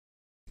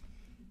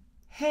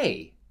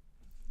Hey,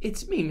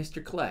 it's me,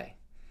 Mr. Clay.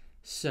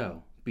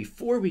 So,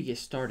 before we get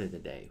started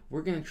today,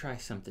 we're going to try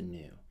something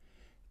new.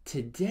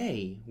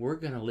 Today, we're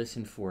going to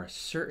listen for a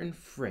certain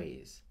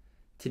phrase.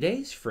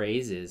 Today's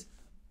phrase is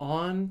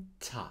on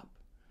top.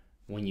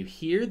 When you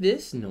hear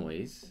this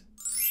noise,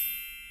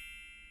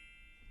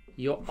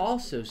 you'll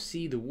also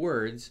see the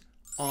words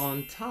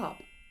on top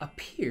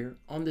appear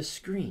on the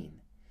screen.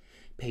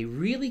 Pay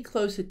really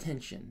close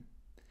attention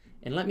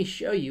and let me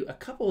show you a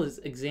couple of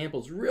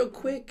examples real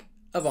quick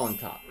of on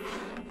top.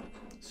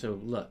 So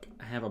look,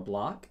 I have a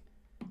block.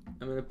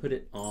 I'm going to put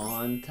it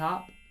on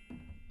top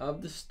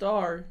of the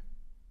star.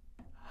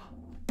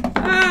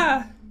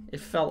 Ah!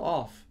 It fell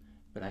off,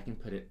 but I can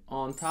put it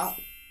on top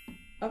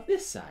of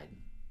this side.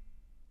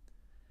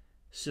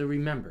 So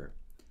remember,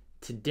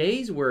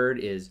 today's word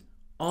is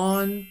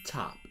on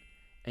top,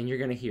 and you're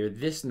going to hear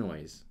this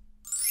noise.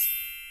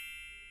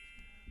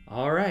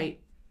 All right,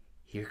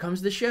 here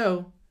comes the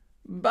show.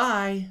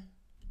 Bye.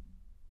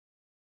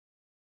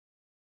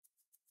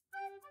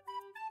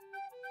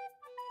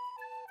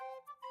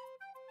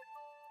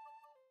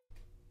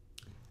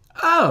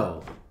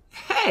 Oh,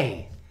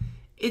 hey,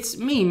 it's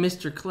me,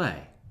 Mr.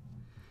 Clay.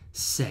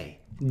 Say,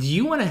 do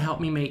you want to help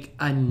me make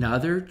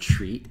another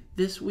treat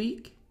this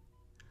week?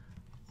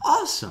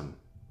 Awesome.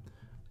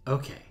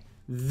 Okay,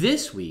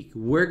 this week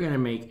we're going to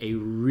make a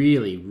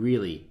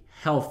really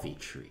healthy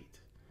treat.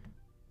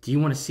 Do you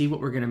want to see what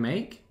we're going to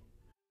make?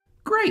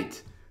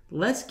 Great.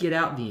 Let's get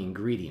out the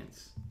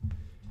ingredients.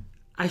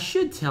 I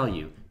should tell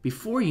you,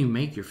 before you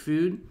make your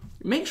food,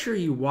 make sure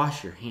you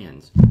wash your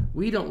hands.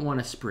 We don't want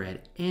to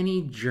spread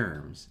any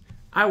germs.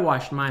 I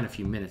washed mine a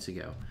few minutes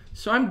ago,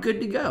 so I'm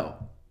good to go.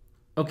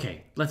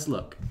 Okay, let's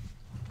look.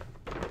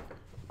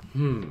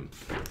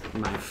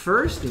 My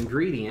first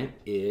ingredient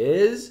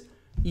is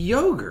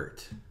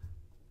yogurt.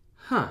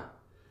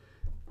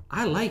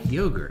 I like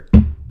yogurt,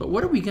 but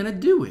what are we gonna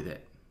do with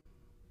it?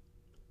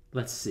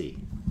 Let's see.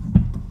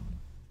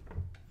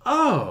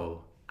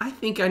 Oh, I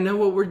think I know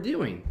what we're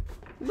doing.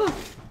 Look,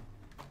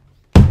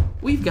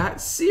 we've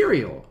got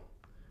cereal.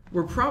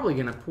 We're probably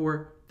gonna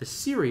pour the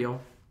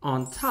cereal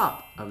on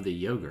top of the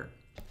yogurt.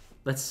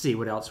 Let's see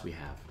what else we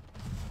have.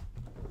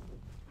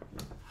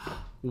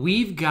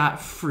 We've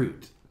got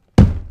fruit.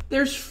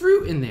 There's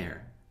fruit in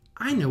there.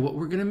 I know what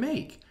we're gonna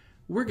make.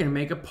 We're gonna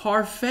make a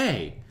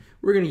parfait.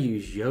 We're gonna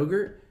use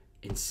yogurt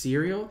and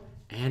cereal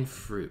and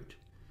fruit.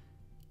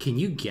 Can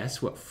you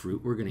guess what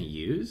fruit we're gonna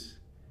use?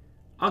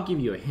 I'll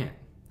give you a hint.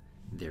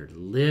 They're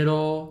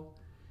little.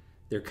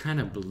 They're kind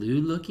of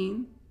blue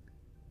looking.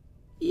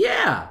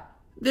 Yeah,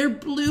 they're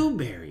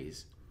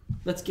blueberries.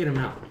 Let's get them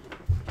out.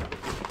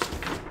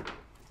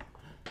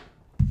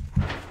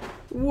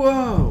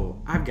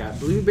 Whoa, I've got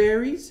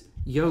blueberries,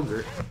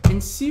 yogurt,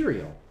 and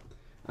cereal.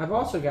 I've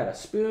also got a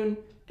spoon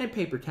and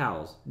paper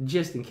towels,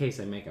 just in case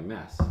I make a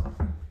mess.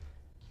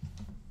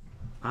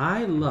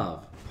 I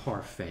love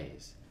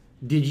parfaits.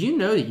 Did you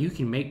know that you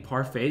can make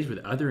parfaits with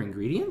other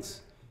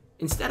ingredients?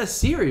 Instead of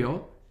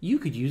cereal, you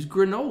could use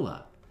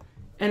granola.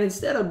 And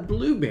instead of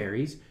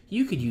blueberries,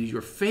 you could use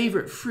your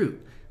favorite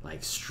fruit,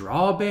 like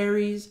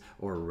strawberries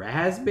or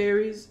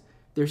raspberries.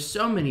 There's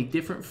so many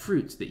different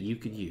fruits that you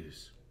could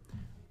use.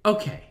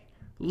 Okay,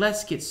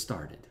 let's get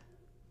started.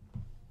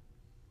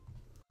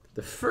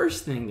 The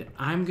first thing that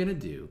I'm gonna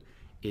do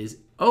is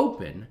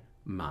open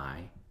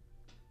my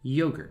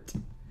yogurt.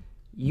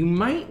 You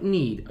might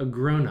need a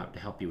grown-up to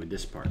help you with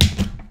this part.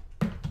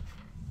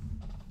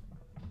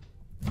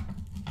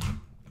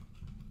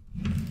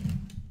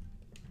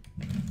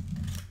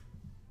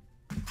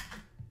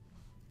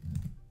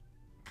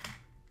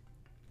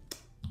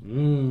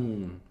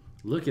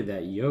 Look at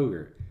that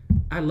yogurt.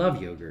 I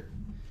love yogurt.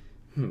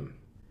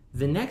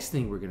 The next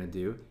thing we're gonna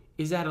do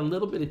is add a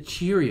little bit of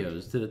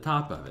Cheerios to the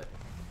top of it.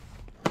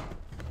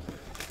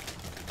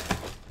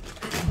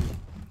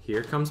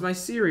 Here comes my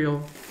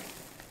cereal.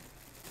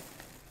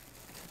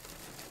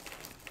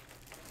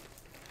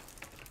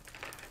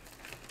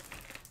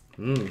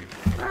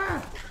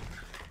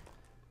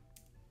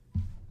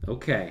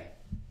 Okay,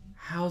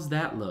 how's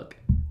that look?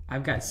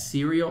 I've got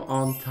cereal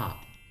on top.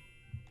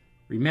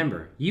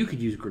 Remember, you could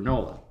use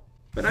granola,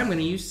 but I'm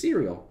gonna use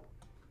cereal.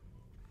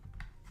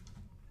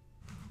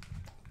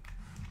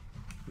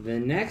 The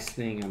next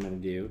thing I'm gonna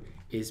do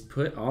is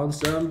put on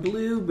some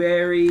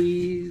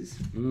blueberries.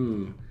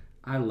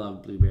 I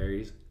love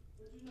blueberries.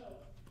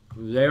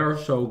 They are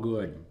so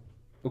good.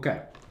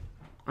 Okay,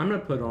 I'm gonna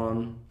put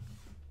on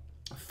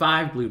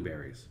 5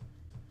 blueberries.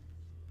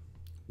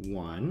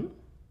 1,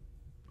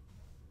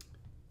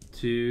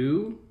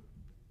 2,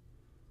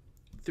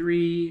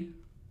 3,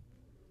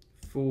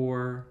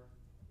 4,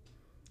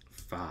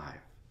 5.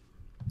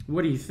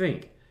 What do you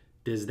think?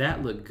 Does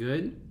that look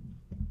good?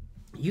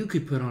 You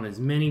could put on as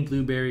many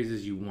blueberries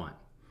as you want.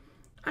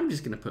 I'm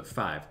just gonna put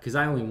 5 because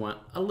I only want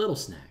a little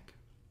snack.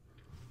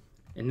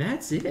 And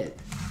that's it.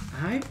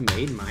 I've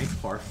made my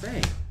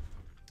parfait.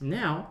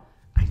 Now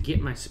I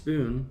get my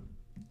spoon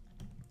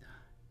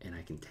and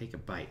I can take a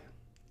bite.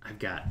 I've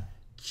got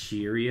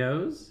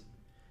Cheerios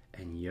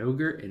and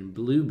yogurt and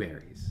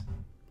blueberries.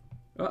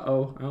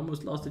 Uh-oh, I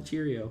almost lost a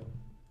Cheerio.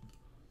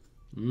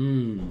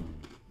 Mmm.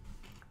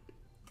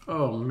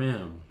 Oh,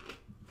 man.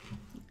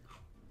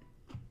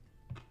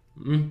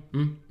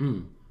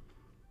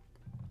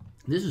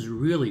 This is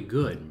really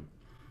good.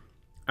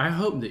 I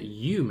hope that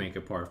you make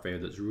a parfait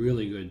that's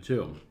really good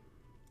too.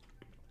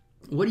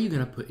 What are you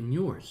going to put in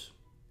yours?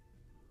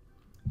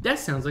 That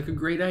sounds like a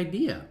great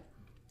idea.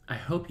 I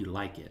hope you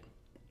like it.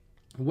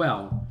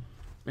 Well,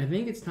 I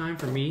think it's time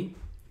for me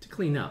to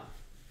clean up.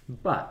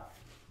 But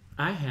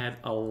I had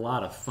a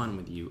lot of fun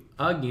with you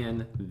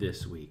again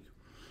this week.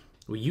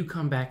 Will you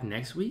come back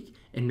next week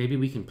and maybe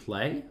we can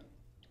play?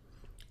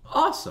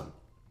 Awesome.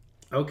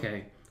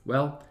 Okay,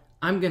 well,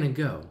 I'm gonna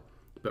go.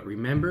 But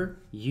remember,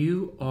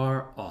 you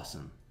are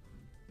awesome.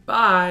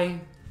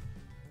 Bye.